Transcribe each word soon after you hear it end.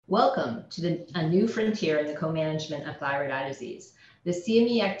Welcome to a new frontier in the co-management of thyroid eye disease. The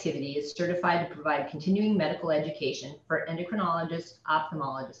CME activity is certified to provide continuing medical education for endocrinologists,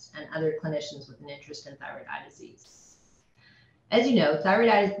 ophthalmologists, and other clinicians with an interest in thyroid eye disease. As you know, thyroid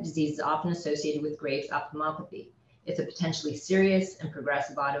eye disease is often associated with Graves' ophthalmopathy. It's a potentially serious and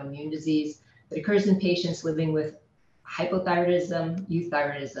progressive autoimmune disease that occurs in patients living with hypothyroidism,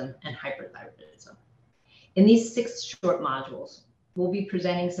 euthyroidism, and hyperthyroidism. In these 6 short modules, we'll be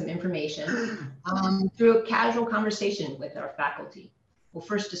presenting some information through a casual conversation with our faculty. We'll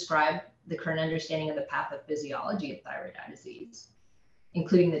first describe the current understanding of the pathophysiology of thyroid eye disease,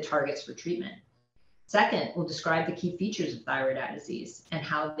 including the targets for treatment. Second, we'll describe the key features of thyroid eye disease and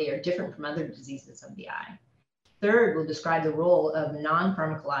how they are different from other diseases of the eye. Third, we'll describe the role of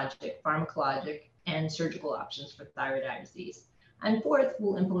non-pharmacologic, pharmacologic, and surgical options for thyroid eye disease. And fourth,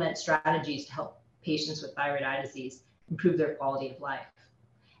 we'll implement strategies to help patients with thyroid eye disease improve their quality of life.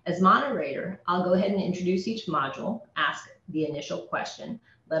 As moderator, I'll go ahead and introduce each module, ask the initial question,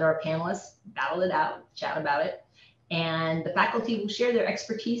 let our panelists battle it out, chat about it, and the faculty will share their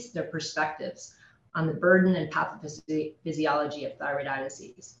expertise, their perspectives on the burden and pathophysiology of thyroid eye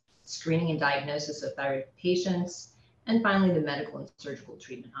disease, screening and diagnosis of thyroid patients, and finally the medical and surgical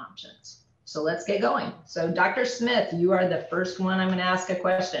treatment options. So let's get going. So Dr. Smith, you are the first one I'm going to ask a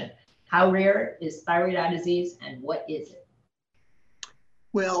question. How rare is thyroid eye disease and what is it?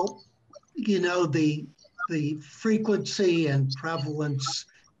 Well, you know, the frequency and prevalence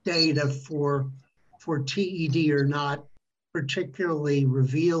data for TED are not particularly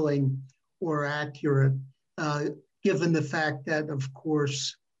revealing or accurate, given the fact that, of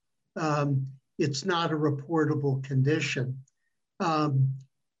course, it's not a reportable condition.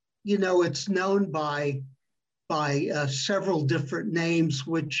 You know, it's known by several different names,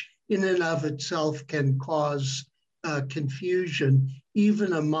 which in and of itself can cause confusion,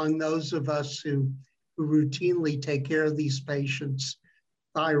 even among those of us who routinely take care of these patients.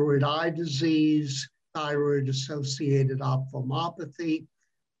 Thyroid eye disease, thyroid-associated ophthalmopathy,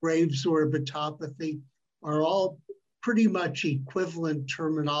 Graves' orbitopathy are all pretty much equivalent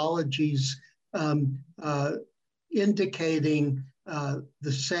terminologies indicating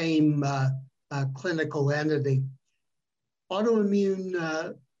the same clinical entity.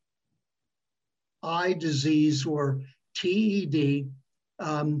 Autoimmune eye disease, or TED,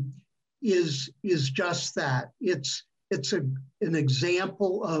 is just that. It's an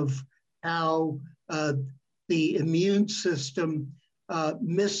example of how the immune system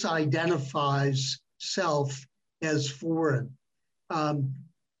misidentifies self as foreign.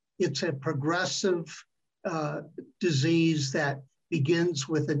 It's a progressive disease that begins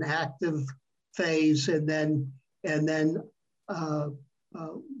with an active phase and then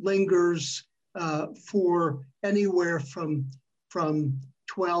lingers for anywhere from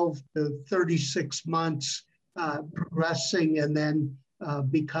 12 to 36 months, progressing, and then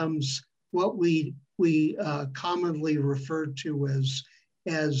becomes what we commonly refer to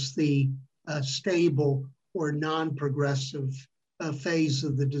as the stable or non-progressive phase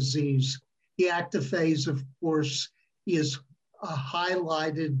of the disease. The active phase, of course, is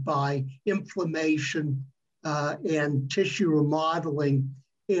highlighted by inflammation and tissue remodeling,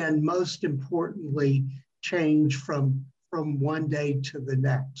 and most importantly, change from one day to the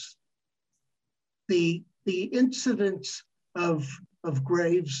next. The incidence of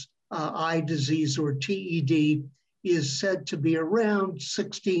Graves' eye disease, or TED, is said to be around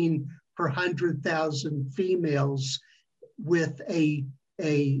 16 per 100,000 females, with an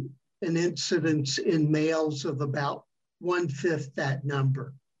incidence in males of about 1/5 that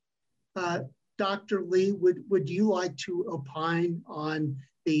number. Dr. Lee, would you like to opine on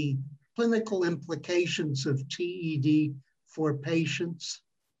the clinical implications of TED for patients?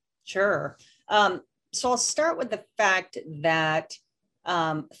 Sure. So I'll start with the fact that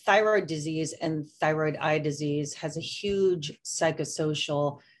thyroid disease and thyroid eye disease has a huge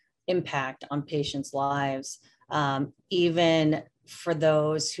psychosocial impact on patients' lives, even for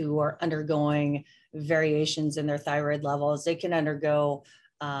those who are undergoing variations in their thyroid levels. They can undergo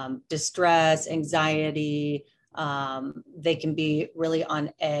distress, anxiety, they can be really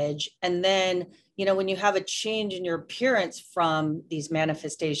on edge. And then, you know, when you have a change in your appearance from these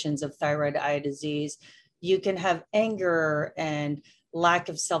manifestations of thyroid eye disease, you can have anger and lack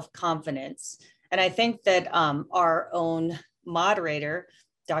of self-confidence. And I think that our own moderator,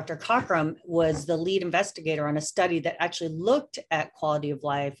 Dr. Cockrum, was the lead investigator on a study that actually looked at quality of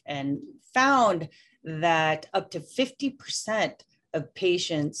life and found that up to 50% of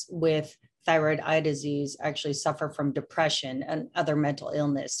patients with thyroid eye disease actually suffer from depression and other mental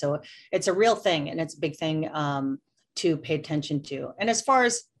illness. So it's a real thing, and it's a big thing to pay attention to. And as far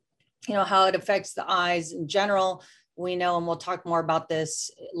as how it affects the eyes in general. We know, and we'll talk more about this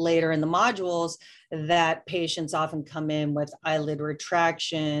later in the modules, that patients often come in with eyelid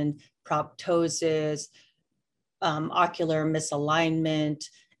retraction, proptosis, ocular misalignment.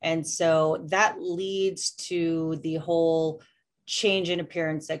 And so that leads to the whole change in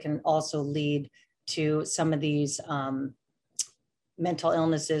appearance that can also lead to some of these mental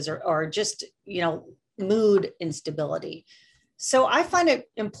illnesses or just, mood instability. So I find it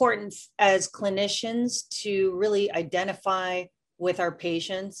important as clinicians to really identify with our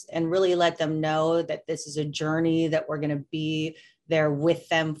patients and really let them know that this is a journey that we're going to be there with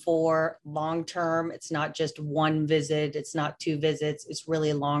them for long term. It's not just one visit, it's not 2 visits, it's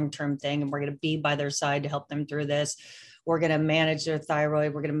really a long-term thing, and we're going to be by their side to help them through this. We're going to manage their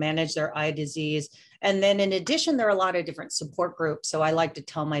thyroid, we're going to manage their eye disease. And then in addition, there are a lot of different support groups. So I like to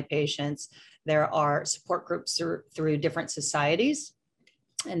tell my patients there are support groups through different societies.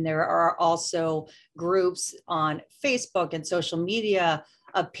 And there are also groups on Facebook and social media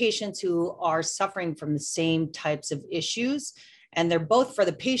of patients who are suffering from the same types of issues. And they're both for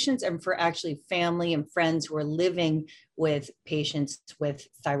the patients and for actually family and friends who are living with patients with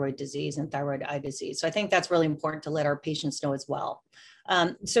thyroid disease and thyroid eye disease. So I think that's really important to let our patients know as well.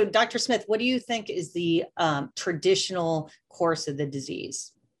 So Dr. Smith, what do you think is the traditional course of the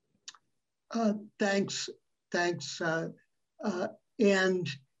disease? Thanks. And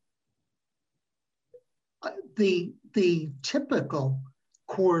the typical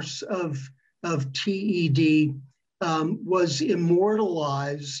course of TED was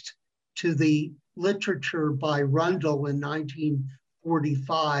immortalized to the literature by Rundle in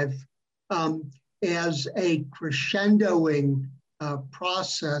 1945 as a crescendoing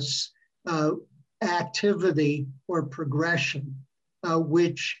process, activity, or progression,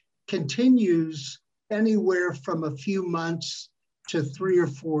 which continues anywhere from a few months to 3 or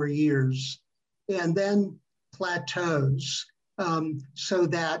 4 years, and then plateaus, so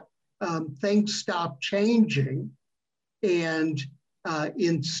that things stop changing, and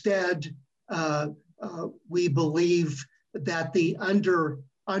instead we believe that the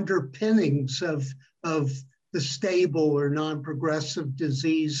underpinnings of the stable or non-progressive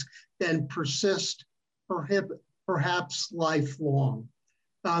disease then persist perhaps lifelong.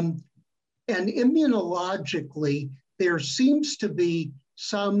 And immunologically, there seems to be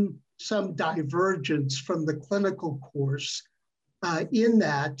some divergence from the clinical course in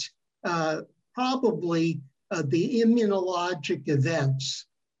that probably the immunologic events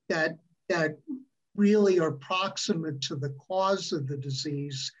that really are proximate to the cause of the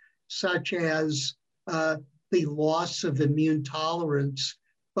disease, such as the loss of immune tolerance,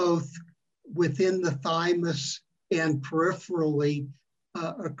 both within the thymus and peripherally,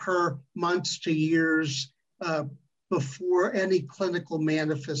 occur months to years before any clinical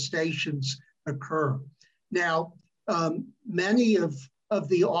manifestations occur. Now, many of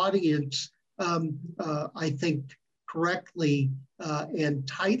the audience, I think, correctly and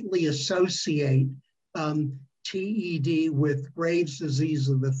tightly associate TED with Graves' disease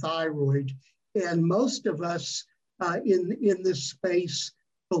of the thyroid. And most of us in this space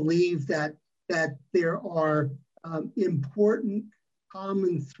believe that there are important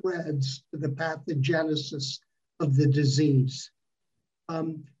common threads to the pathogenesis of the disease.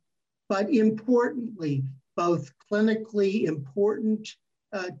 But importantly, both clinically important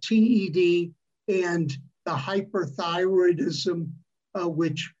TED and the hyperthyroidism,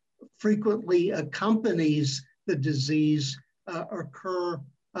 which frequently accompanies the disease, occur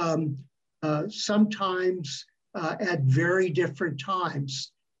sometimes at very different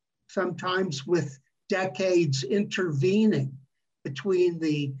times, sometimes with decades intervening between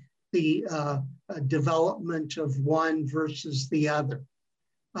the development of one versus the other.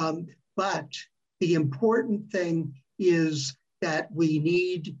 But the important thing is that we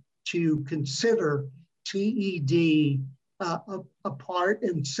need to consider TED apart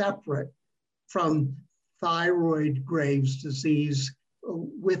and separate from thyroid Graves' disease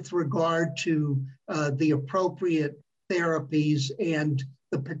with regard to the appropriate therapies and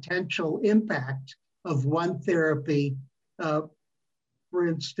the potential impact of one therapy, for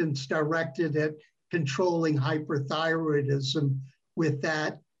instance, directed at controlling hyperthyroidism with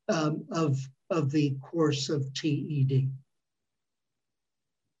that of the course of TED.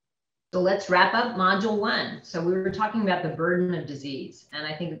 So let's wrap up module 1. So we were talking about the burden of disease, and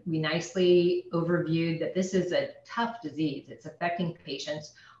I think we nicely overviewed that this is a tough disease. It's affecting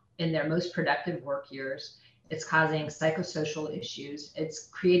patients in their most productive work years. It's causing psychosocial issues. It's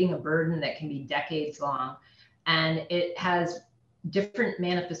creating a burden that can be decades long, and it has different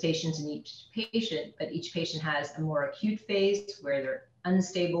manifestations in each patient, but each patient has a more acute phase where they're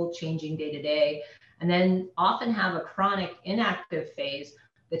unstable, changing day to day, and then often have a chronic inactive phase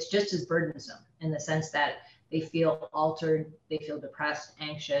that's just as burdensome in the sense that they feel altered, they feel depressed,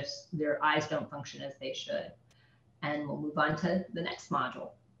 anxious, their eyes don't function as they should. And we'll move on to the next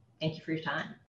module. Thank you for your time.